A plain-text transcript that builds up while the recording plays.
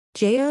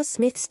J.R.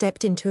 Smith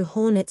stepped into a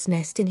Hornets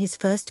nest in his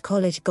first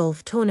college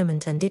golf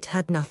tournament, and it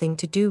had nothing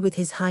to do with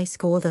his high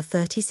score. The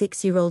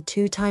 36-year-old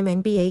two-time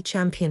NBA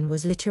champion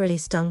was literally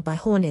stung by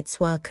hornets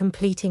while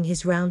completing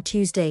his round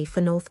Tuesday for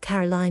North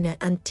Carolina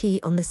AandT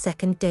on the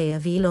second day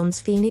of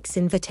Elon's Phoenix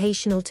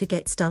Invitational. To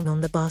get stung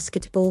on the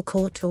basketball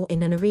court or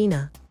in an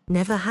arena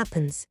never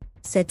happens,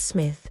 said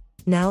Smith,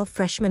 now a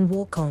freshman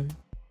walk-on.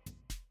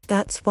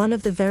 That's one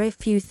of the very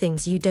few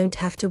things you don't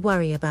have to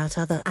worry about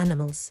other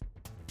animals.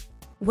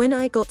 When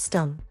I got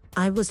stung,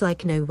 I was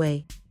like, no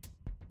way.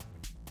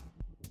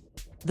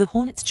 The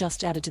Hornets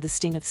just added to the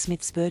sting of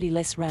Smith's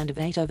birdie-less round of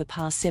 8 over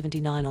par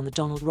 79 on the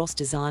Donald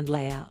Ross-designed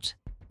layout.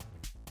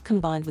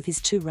 Combined with his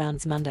 2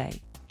 rounds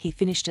Monday, he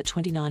finished at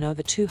 29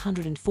 over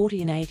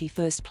 240 in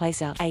 81st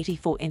place out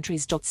 84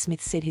 entries.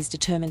 Smith said he's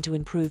determined to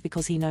improve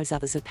because he knows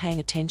others are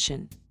paying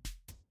attention.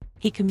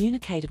 He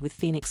communicated with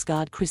Phoenix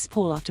guard Chris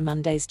Paul after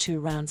Monday's 2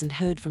 rounds and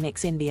heard from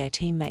ex-NBA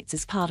teammates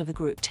as part of a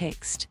group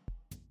text.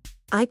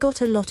 I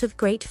got a lot of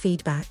great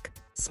feedback,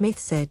 Smith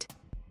said.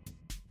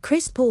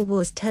 Chris Paul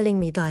was telling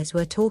me guys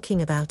were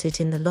talking about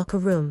it in the locker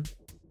room.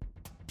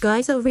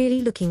 Guys are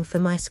really looking for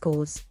my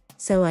scores,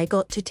 so I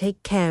got to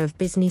take care of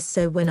business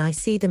so when I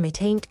see them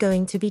it ain't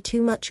going to be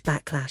too much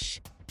backlash.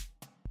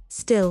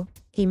 Still,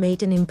 he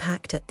made an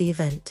impact at the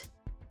event.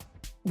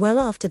 Well,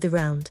 after the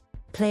round,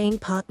 playing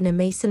partner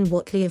Mason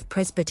Watley of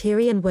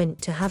Presbyterian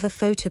went to have a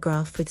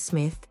photograph with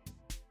Smith.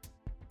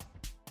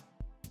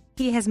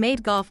 He has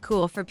made golf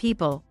cool for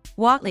people,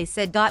 Watley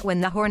said.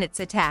 When the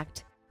Hornets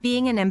attacked,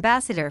 being an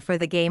ambassador for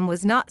the game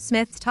was not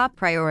Smith's top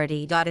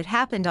priority. It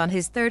happened on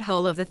his 3rd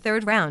hole of the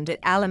 3rd round at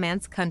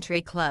Alamance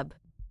Country Club.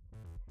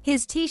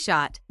 His tee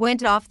shot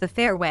went off the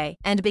fairway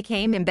and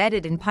became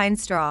embedded in pine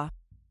straw.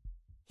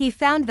 He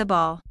found the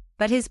ball,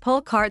 but his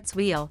pole cart's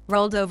wheel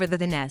rolled over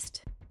the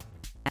nest.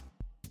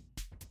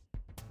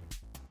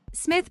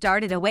 Smith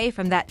darted away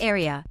from that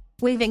area,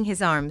 waving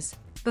his arms,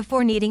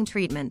 before needing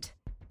treatment.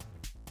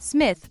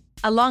 Smith,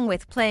 along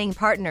with playing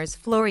partners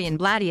Florian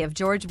Blatty of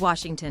George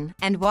Washington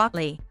and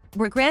Watley,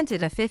 were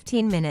granted a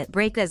 15-minute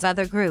break as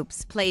other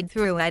groups played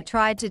through. I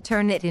tried to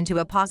turn it into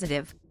a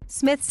positive,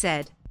 Smith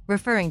said,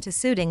 referring to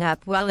suiting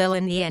up while ill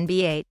in the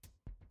NBA.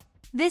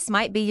 This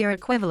might be your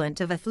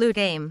equivalent of a flu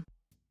game.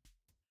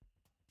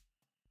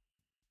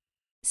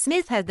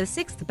 Smith had the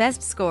 6th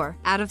best score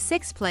out of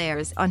 6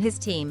 players on his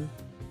team.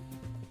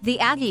 The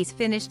Aggies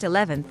finished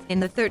 11th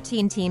in the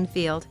 13-team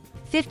field,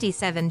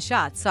 57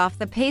 shots off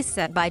the pace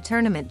set by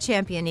tournament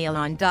champion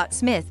Elon.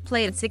 Smith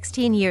played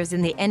 16 years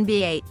in the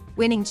NBA,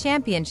 winning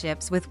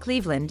championships with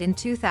Cleveland in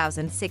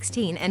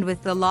 2016 and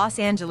with the Los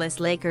Angeles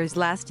Lakers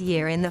last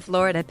year in the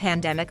Florida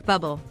pandemic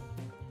bubble.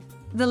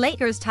 The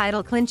Lakers'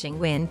 title-clinching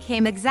win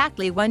came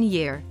exactly 1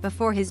 year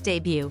before his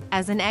debut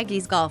as an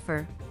Aggies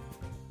golfer.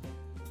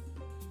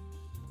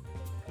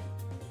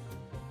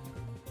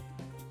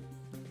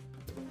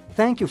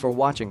 Thank you for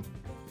watching.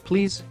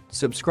 Please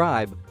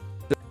subscribe.